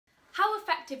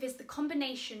objective is the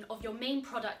combination of your main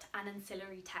product and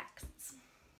ancillary texts.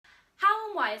 How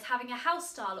and why is having a house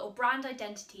style or brand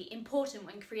identity important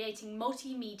when creating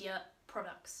multimedia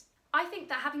products? I think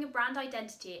that having a brand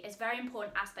identity is a very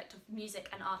important aspect of music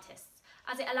and artists,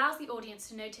 as it allows the audience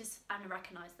to notice and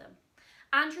recognise them.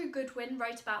 Andrew Goodwin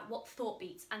wrote about what thought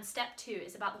beats, and step 2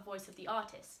 is about the voice of the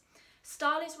artist.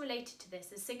 Style is related to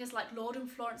this, as singers like Lorde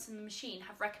and Florence and the Machine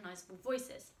have recognisable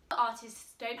voices.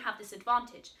 Artists don't have this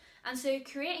advantage, and so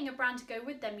creating a brand to go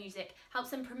with their music helps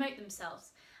them promote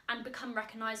themselves and become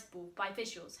recognisable by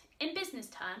visuals. In business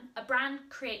terms, a brand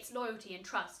creates loyalty and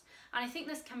trust, and I think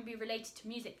this can be related to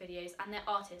music videos and their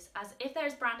artists, as if there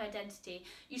is brand identity,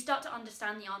 you start to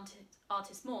understand the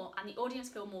artist more and the audience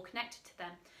feel more connected to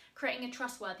them, creating a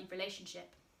trustworthy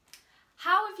relationship.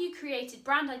 How have you created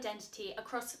brand identity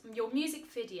across your music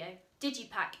video,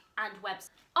 digipack and website?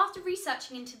 After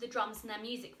researching into the drums in their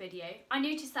music video, I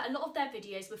noticed that a lot of their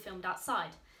videos were filmed outside.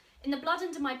 In the Blood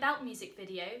Under My Belt music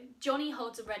video, Johnny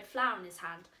holds a red flower in his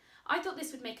hand. I thought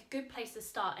this would make a good place to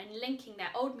start in linking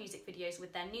their old music videos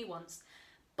with their new ones.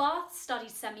 Bath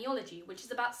studies semiology, which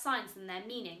is about signs and their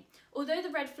meaning. Although the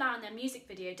red flower in their music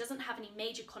video doesn't have any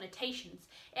major connotations,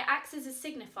 it acts as a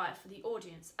signifier for the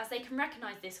audience, as they can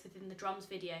recognise this within the drums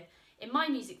video, in my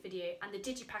music video and the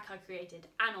digipack I created,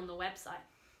 and on the website.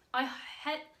 I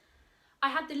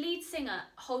had the lead singer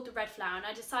hold the red flower, and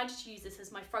I decided to use this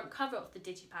as my front cover of the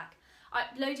digipack. I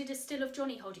uploaded a still of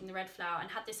Johnny holding the red flower and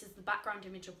had this as the background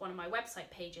image of one of my website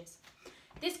pages.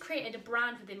 This created a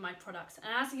brand within my products,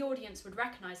 and as the audience would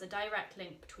recognise a direct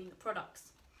link between the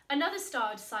products. Another style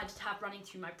I decided to have running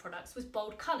through my products was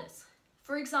bold colours.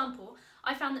 For example,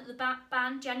 I found that the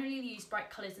band generally used bright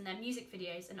colours in their music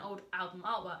videos and old album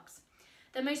artworks.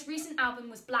 Their most recent album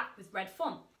was black with red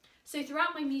font. So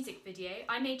throughout my music video,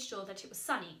 I made sure that it was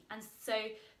sunny, and so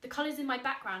the colours in my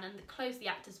background and the clothes the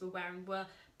actors were wearing were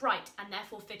bright and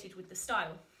therefore fitted with the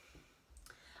style.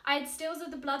 I had stills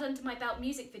of the Blood Under My Belt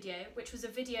music video, which was a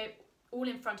video all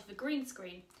in front of a green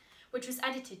screen, which was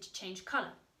edited to change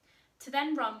colour. To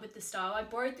then run with the style, I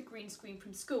borrowed the green screen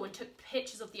from school and took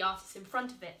pictures of the artists in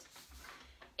front of it,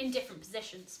 in different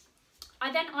positions.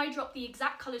 I then eye-dropped the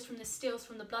exact colours from the stills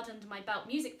from the Blood Under My Belt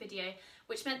music video,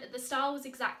 which meant that the style was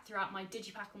exact throughout my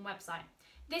digipack and website.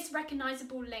 This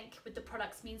recognisable link with the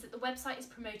products means that the website is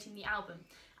promoting the album,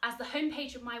 as the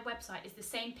homepage of my website is the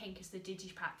same pink as the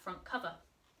digipack front cover.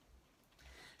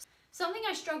 Something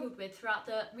I struggled with throughout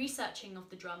the researching of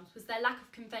the drums was their lack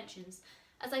of conventions,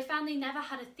 as I found they never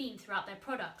had a theme throughout their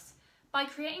products. By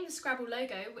creating the Scrabble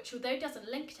logo, which although doesn't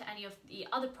link to any of the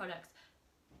other products,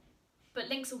 but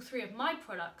links all 3 of my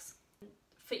products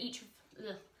for each of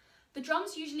the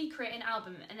drums usually create an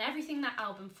album, and everything in that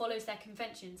album follows their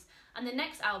conventions, and the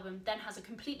next album then has a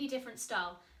completely different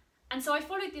style. And so I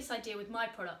followed this idea with my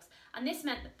products, and this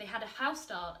meant that they had a house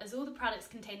style, as all the products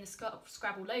contained the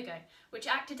Scrabble logo, which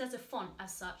acted as a font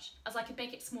as such, as I could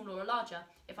make it smaller or larger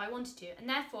if I wanted to, and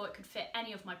therefore it could fit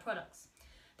any of my products.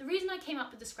 The reason I came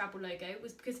up with the Scrabble logo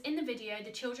was because in the video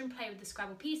the children play with the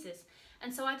Scrabble pieces,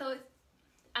 and so I thought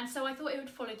it would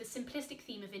follow the simplistic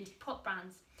theme of indie pop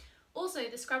bands. Also,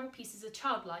 the Scrabble pieces are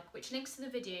childlike, which links to the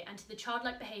video and to the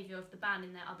childlike behaviour of the band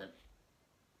in their other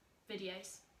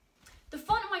videos. The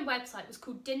font on my website was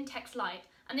called DynText Lite,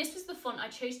 and this was the font I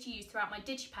chose to use throughout my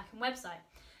digipack and website,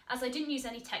 as I didn't use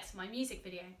any text in my music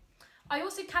video. I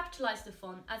also capitalised the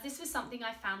font, as this was something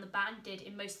I found the band did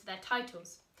in most of their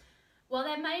titles. While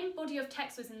their main body of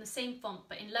text was in the same font,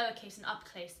 but in lowercase and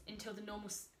uppercase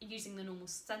using the normal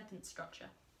sentence structure.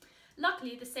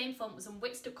 Luckily, the same font was on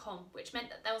Wix.com, which meant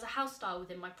that there was a house style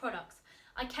within my products.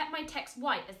 I kept my text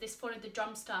white, as this followed the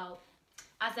drum style,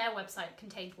 as their website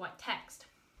contained white text.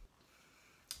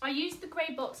 I used the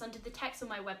grey box under the text on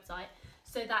my website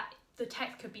so that the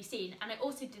text could be seen, and I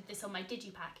also did this on my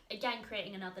digipack, again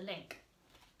creating another link.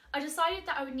 I decided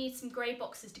that I would need some grey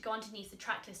boxes to go underneath the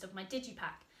tracklist of my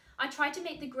digipack. I tried to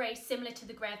make the grey similar to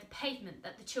the grey of the pavement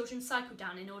that the children cycle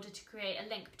down in order to create a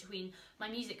link between my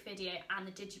music video and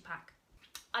the digipack.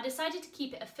 I decided to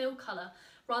keep it a fill colour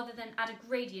rather than add a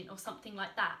gradient or something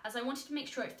like that, as I wanted to make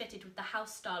sure it fitted with the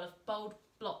house style of bold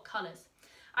block colours.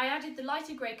 I added the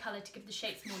lighter grey colour to give the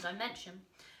shapes more dimension.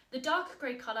 The darker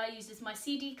grey colour uses my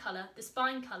CD colour, the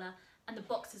spine colour and the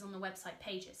boxes on the website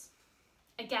pages.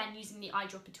 Again, using the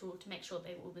eyedropper tool to make sure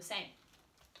they were all the same.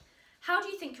 How do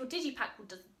you think your digipack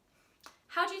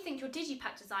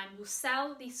design will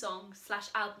sell the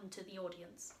song/album to the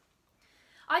audience?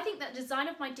 I think that the design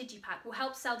of my digipack will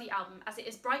help sell the album, as it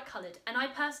is bright coloured, and I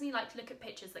personally like to look at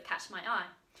pictures that catch my eye.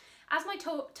 As my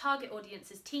target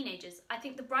audience is teenagers, I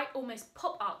think the bright, almost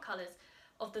pop art colours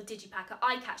of the digipack are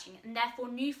eye-catching, and therefore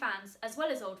new fans as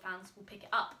well as old fans will pick it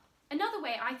up. Another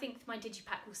way I think my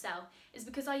digipack will sell is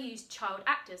because I use child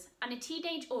actors, and a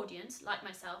teenage audience, like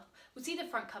myself, will see the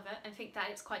front cover and think that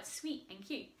it's quite sweet and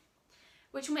cute,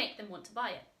 which will make them want to buy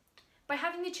it. By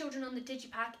having the children on the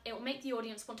digipack, it will make the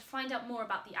audience want to find out more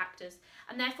about the actors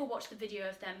and therefore watch the video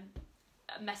of them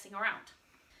messing around.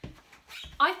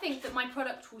 I think that my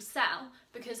product will sell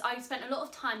because I've spent a lot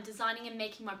of time designing and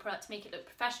making my product to make it look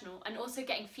professional, and also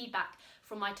getting feedback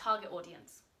from my target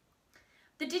audience.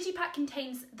 The digipack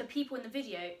contains the people in the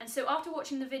video, and so after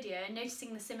watching the video and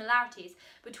noticing the similarities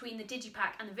between the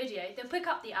digipack and the video, they'll pick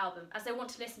up the album as they want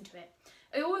to listen to it.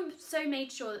 I also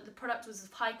made sure that the product was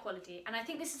of high quality, and I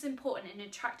think this is important in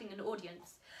attracting an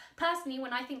audience. Personally,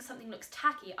 when I think something looks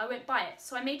tacky, I won't buy it,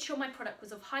 so I made sure my product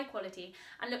was of high quality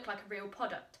and looked like a real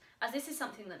product, as this is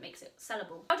something that makes it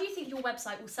sellable. How do you think your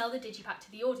website will sell the digipack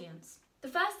to the audience? The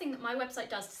first thing that my website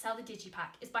does to sell the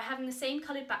digipack is by having the same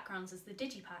coloured backgrounds as the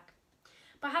digipack.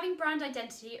 By having brand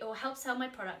identity, it will help sell my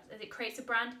product as it creates a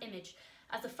brand image,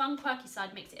 as the fun, quirky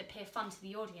side makes it appear fun to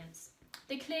the audience.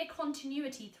 The clear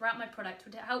continuity throughout my product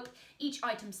would help each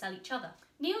item sell each other.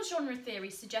 Neil's genre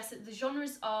theory suggests that the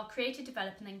genres are created,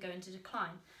 develop and then go into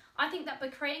decline. I think that by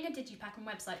creating a digipack and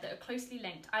website that are closely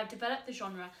linked, I have developed the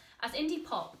genre, as indie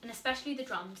pop, and especially the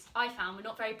drums, I found were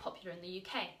not very popular in the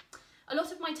UK. A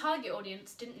lot of my target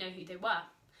audience didn't know who they were.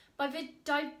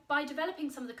 By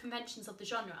developing some of the conventions of the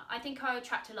genre, I think I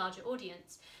attract a larger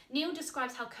audience. Neil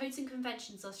describes how codes and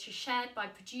conventions are shared by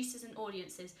producers and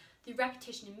audiences through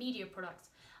repetition in media products.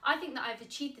 I think that I've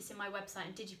achieved this in my website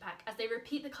and digipack, as they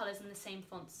repeat the colours in the same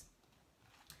fonts.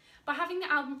 By having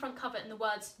the album front cover and the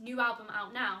words "New Album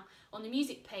Out Now" on the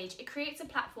music page, it creates a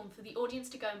platform for the audience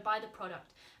to go and buy the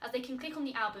product, as they can click on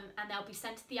the album and they'll be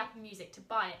sent to the Apple Music to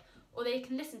buy it, or they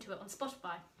can listen to it on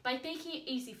Spotify. By making it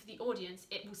easy for the audience,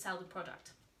 it will sell the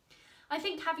product. I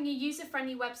think having a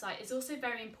user-friendly website is also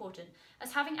very important,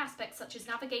 as having aspects such as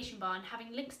navigation bar and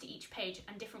having links to each page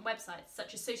and different websites,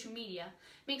 such as social media,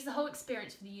 makes the whole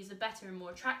experience for the user better and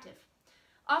more attractive.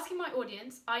 Asking my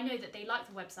audience, I know that they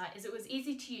liked the website as it was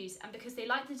easy to use and because they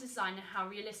liked the design and how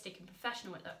realistic and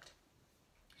professional it looked.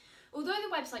 Although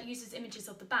the website uses images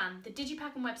of the band, the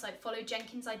digipack and website follow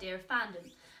Jenkins' idea of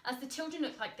fandom, as the children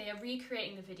look like they are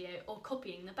recreating the video or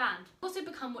copying the band. I've also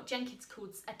become what Jenkins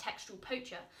calls a textual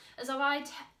poacher, as I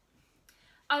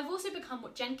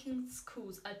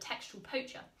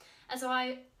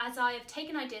have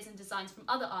taken ideas and designs from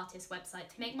other artists'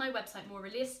 websites to make my website more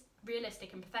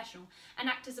realistic and professional and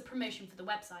act as a promotion for the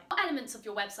website. What elements of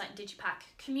your website and digipack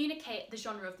communicate the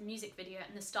genre of the music video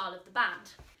and the style of the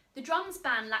band? The drums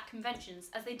band lacked conventions,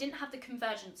 as they didn't have the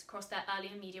convergence across their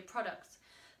earlier media products.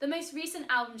 The most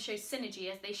recent album shows synergy,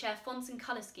 as they share fonts and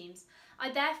colour schemes.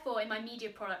 I therefore in my media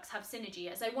products have synergy,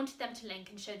 as I wanted them to link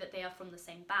and show that they are from the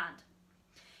same band.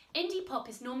 Indie pop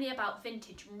is normally about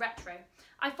vintage and retro.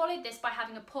 I followed this by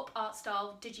having a pop art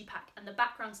style digipack, and the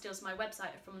background stills of my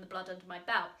website are from The Blood Under My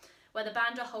Belt, where the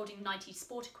band are holding 90s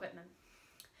sport equipment.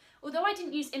 Although I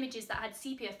didn't use images that had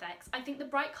sepia effects, I think the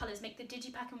bright colours make the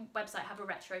digipack and website have a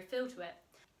retro feel to it.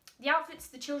 The outfits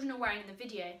the children are wearing in the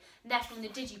video, and they're from the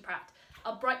digipack,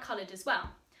 are bright coloured as well,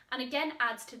 and again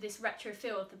adds to this retro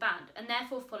feel of the band, and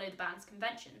therefore follow the band's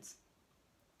conventions.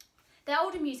 Their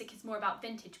older music is more about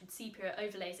vintage with sepia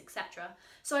overlays, etc.,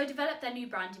 so I developed their new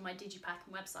brand in my digipack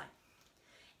and website.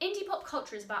 Indie pop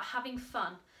culture is about having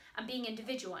fun and being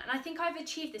individual, and I think I've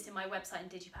achieved this in my website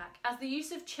and digipack, as the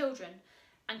use of children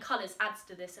and colours adds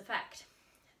to this effect.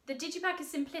 The digipack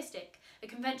is simplistic, a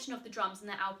convention of the drums and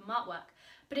their album artwork,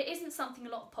 but it isn't something a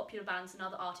lot of popular bands and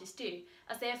other artists do,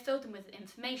 as they have filled them with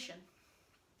information.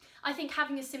 I think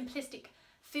having a simplistic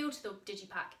feel to the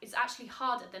digipack is actually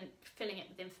harder than filling it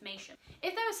with information.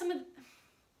 If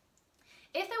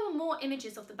there were more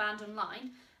images of the band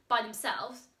online by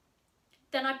themselves,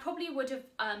 then I probably would have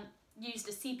used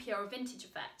a sepia or vintage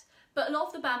effect, but a lot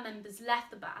of the band members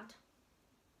left the band.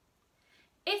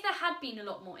 If there had been a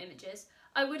lot more images,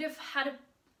 I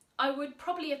would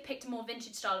probably have picked a more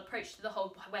vintage style approach to the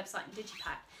whole website and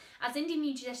digipack, as indie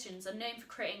musicians are known for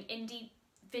creating indie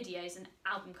videos and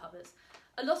album covers.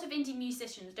 A lot of indie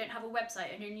musicians don't have a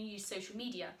website and only use social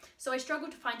media, so I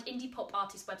struggled to find indie pop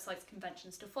artist websites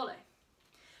conventions to follow.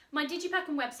 My digipack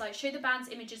and website show the band's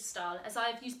images style, as I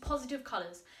have used positive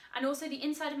colours, and also the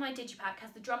inside of my digipack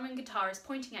has the drummer and guitarist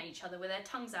pointing at each other with their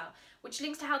tongues out, which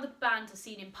links to how the band are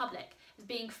seen in public as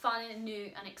being fun and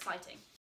new and exciting.